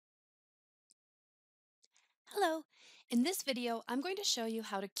Hello! In this video, I'm going to show you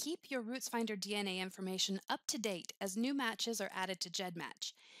how to keep your RootsFinder DNA information up to date as new matches are added to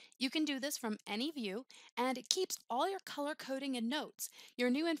GEDmatch. You can do this from any view, and it keeps all your color coding and notes. Your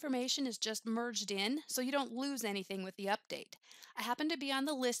new information is just merged in, so you don't lose anything with the update. I happen to be on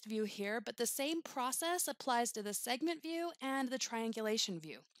the list view here, but the same process applies to the segment view and the triangulation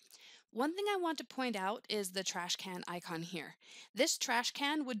view. One thing I want to point out is the trash can icon here. This trash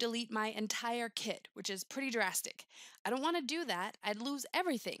can would delete my entire kit, which is pretty drastic. I don't want to do that. I'd lose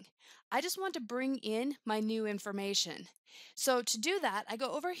everything. I just want to bring in my new information. So to do that, I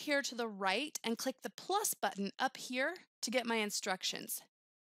go over here to the right and click the plus button up here to get my instructions.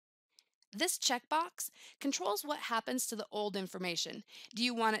 This checkbox controls what happens to the old information. Do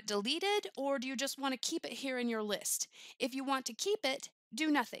you want it deleted or do you just want to keep it here in your list? If you want to keep it, do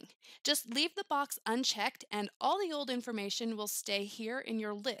nothing. Just leave the box unchecked and all the old information will stay here in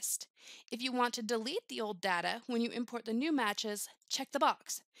your list. If you want to delete the old data when you import the new matches, check the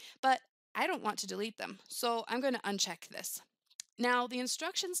box. But I don't want to delete them, so I'm going to uncheck this. Now, the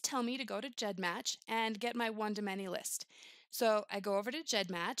instructions tell me to go to GEDmatch and get my one-to-many list. So I go over to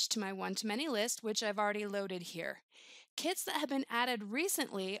GEDmatch to my one-to-many list, which I've already loaded here. Kits that have been added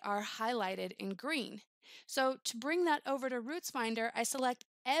recently are highlighted in green. So to bring that over to RootsFinder, I select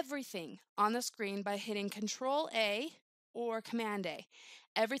everything on the screen by hitting Control A or Command A.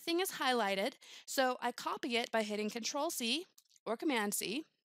 Everything is highlighted, so I copy it by hitting Control C or Command C.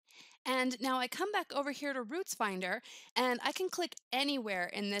 And now I come back over here to RootsFinder and I can click anywhere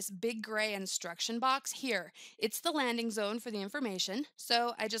in this big gray instruction box here. It's the landing zone for the information.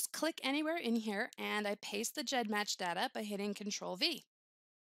 So I just click anywhere in here and I paste the GEDmatch data by hitting Control V.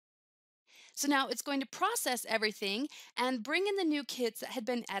 So now it's going to process everything and bring in the new kits that had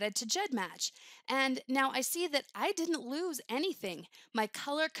been added to GEDmatch. And now I see that I didn't lose anything. My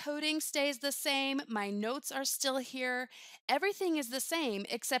color coding stays the same, my notes are still here, everything is the same,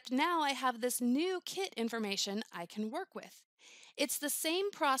 except now I have this new kit information I can work with. It's the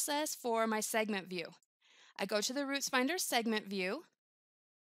same process for my segment view. I go to the RootsFinder segment view,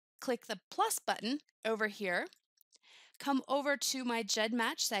 click the plus button over here, come over to my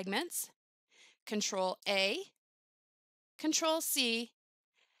GEDmatch segments, Control A, Control C,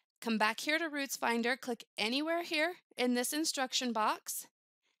 come back here to RootsFinder, click anywhere here in this instruction box,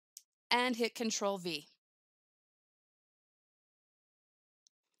 and hit Control V.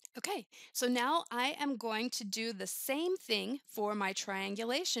 Okay, so now I am going to do the same thing for my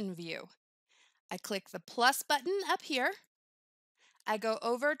triangulation view. I click the plus button up here. I go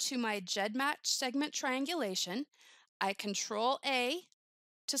over to my GEDmatch segment triangulation. I Control A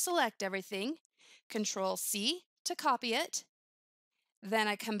to select everything, Control C to copy it. Then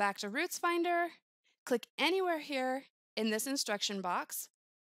I come back to RootsFinder, click anywhere here in this instruction box,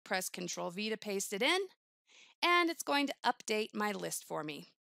 press Control V to paste it in, and it's going to update my list for me.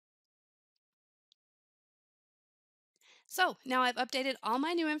 So now I've updated all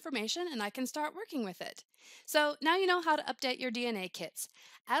my new information and I can start working with it. So now you know how to update your DNA kits.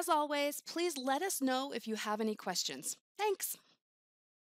 As always, please let us know if you have any questions. Thanks.